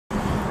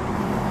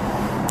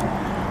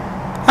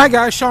Hi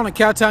guys, Sean at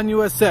Cowtown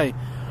USA.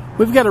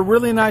 We've got a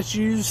really nice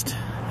used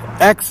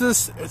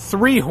Exiss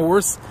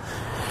 3-horse.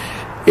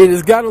 It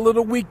has got a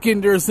little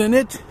Weekenders in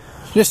it.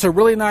 Just a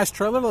really nice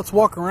trailer. Let's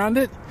walk around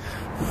it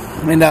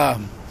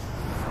and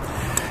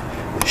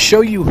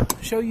show you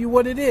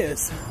what it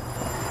is.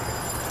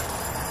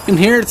 In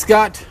here it's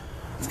got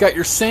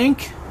your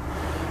sink,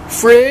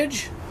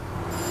 fridge,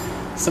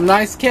 some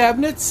nice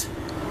cabinets,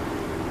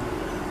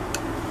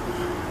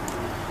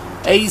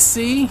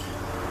 AC.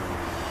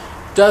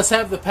 Does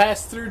have the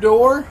pass-through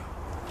door.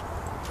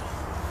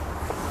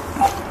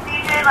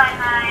 DJ Line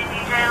 9,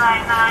 DJ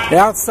Line 9. The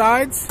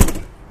outside's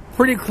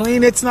pretty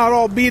clean. It's not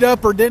all beat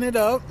up or dented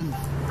up.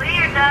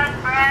 Lear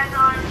Doug, Brad's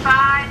on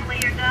 5.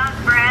 Lear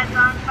Doug, Brad's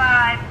on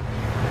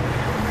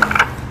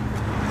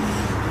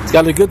 5. It's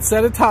got a good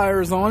set of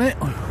tires on it.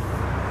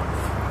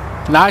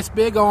 Nice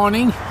big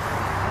awning.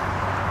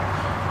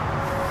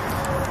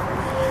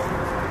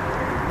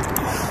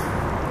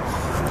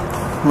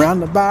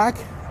 Around the back,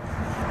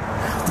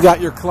 it's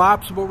got your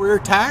collapsible rear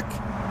tack.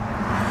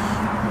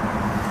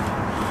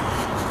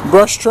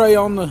 Brush tray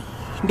on the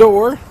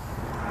door.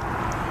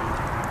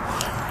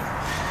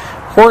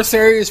 Horse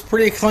area is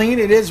pretty clean.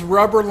 It is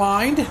rubber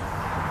lined.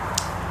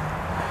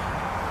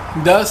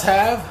 Does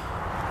have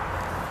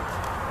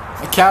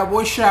a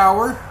cowboy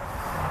shower.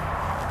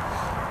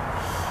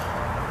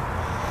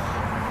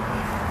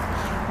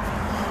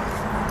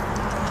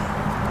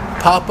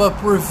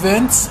 Pop-up roof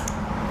vents.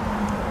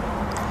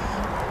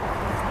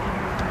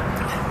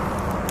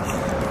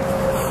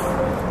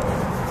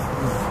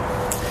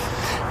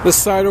 This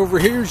side over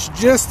here is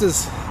just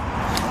as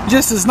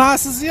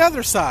nice as the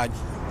other side.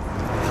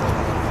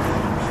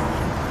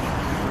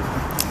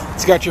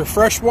 It's got your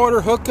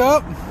freshwater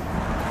hookup.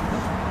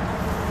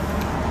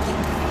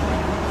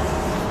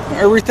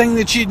 Everything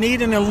that you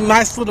need in a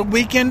nice little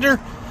Weekender.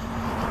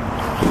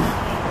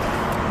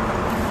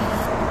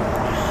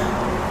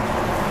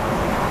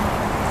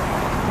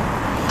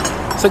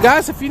 So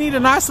guys, if you need a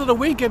nice little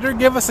Weekender,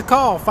 give us a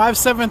call,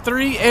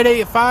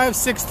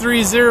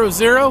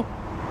 573-885-6300.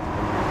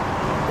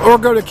 Or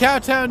go to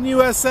Cowtown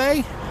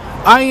USA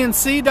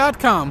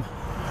Inc.com.